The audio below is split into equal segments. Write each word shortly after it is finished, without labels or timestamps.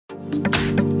I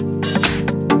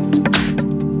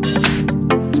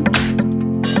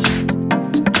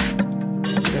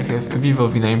have a VIVO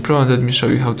V9 Pro, and let me show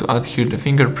you how to add here the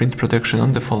fingerprint protection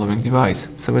on the following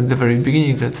device. So at the very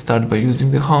beginning, let's start by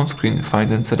using the home screen, find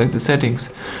and select the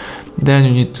settings. Then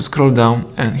you need to scroll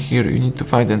down, and here you need to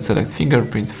find and select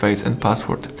fingerprint, face and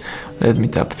password. Let me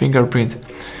tap fingerprint.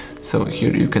 So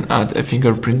here you can add a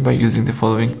fingerprint by using the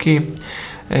following key.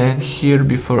 And here,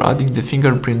 before adding the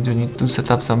fingerprint, you need to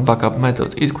set up some backup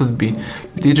method. It could be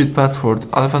digit password,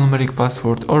 alphanumeric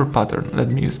password, or pattern. Let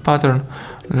me use pattern.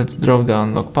 Let's draw the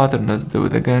unlock pattern. Let's do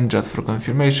it again just for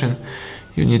confirmation.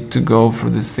 You need to go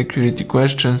through the security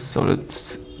questions, so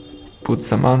let's put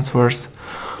some answers.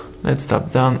 Let's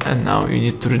tap done, and now you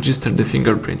need to register the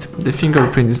fingerprint. The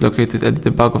fingerprint is located at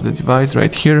the back of the device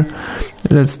right here.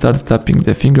 Let's start tapping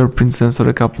the fingerprint sensor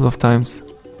a couple of times.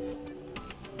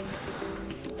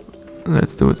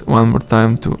 Let's do it one more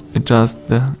time to adjust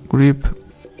the grip,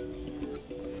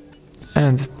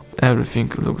 and everything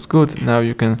looks good. Now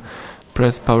you can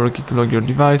press power key to lock your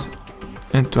device,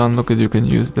 and to unlock it you can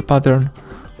use the pattern,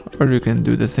 or you can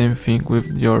do the same thing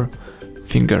with your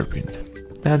fingerprint.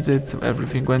 That's it, so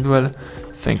everything went well.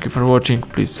 Thank you for watching.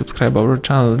 Please subscribe our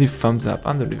channel, leave thumbs up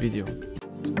under the video.